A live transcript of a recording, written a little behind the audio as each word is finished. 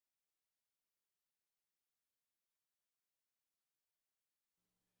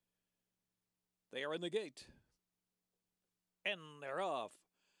They are in the gate. And they're off.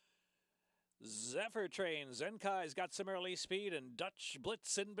 Zephyr Train, Zenkai's got some early speed, and Dutch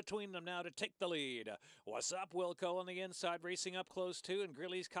Blitz in between them now to take the lead. What's up, Wilco on the inside, racing up close too, and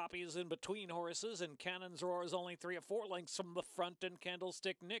Greeley's Copy is in between horses, and Cannon's Roar is only 3 or 4 lengths from the front, and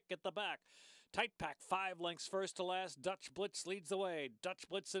Candlestick Nick at the back. Tight pack, 5 lengths first to last. Dutch Blitz leads the way. Dutch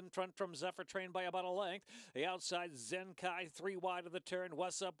Blitz in front from Zephyr Train by about a length. The outside, Zenkai 3 wide of the turn.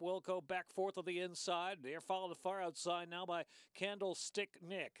 What's up, Wilco back 4th of the inside. They're followed far outside now by Candlestick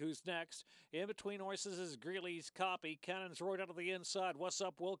Nick, who's next. In between horses is Greeley's Copy. Cannon's Roared out of the inside. What's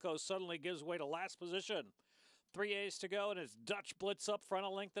up, Wilco suddenly gives way to last position. 3 A's to go, and it's Dutch Blitz up front, a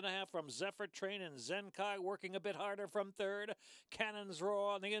length and a half from Zephyr Train, and Zenkai working a bit harder from third. Cannon's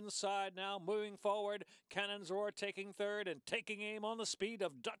Roar on the inside now, moving forward. Cannon's Roar taking third and taking aim on the speed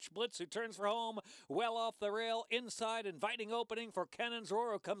of Dutch Blitz, who turns for home, well off the rail, inside, inviting opening for Cannon's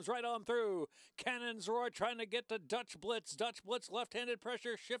Roar, who comes right on through. Cannon's Roar trying to get to Dutch Blitz. Dutch Blitz left-handed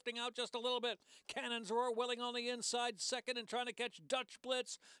pressure, shifting out just a little bit. Cannon's Roar willing on the inside, second, and trying to catch Dutch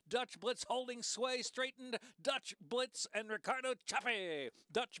Blitz. Dutch Blitz holding sway, straightened. Dutch Blitz and Ricardo Chaffee.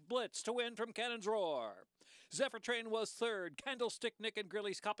 Dutch Blitz to win from Cannon's Roar. Zephyr Train was third. Candlestick Nick and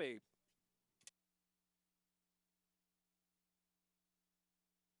Greeley's Copy.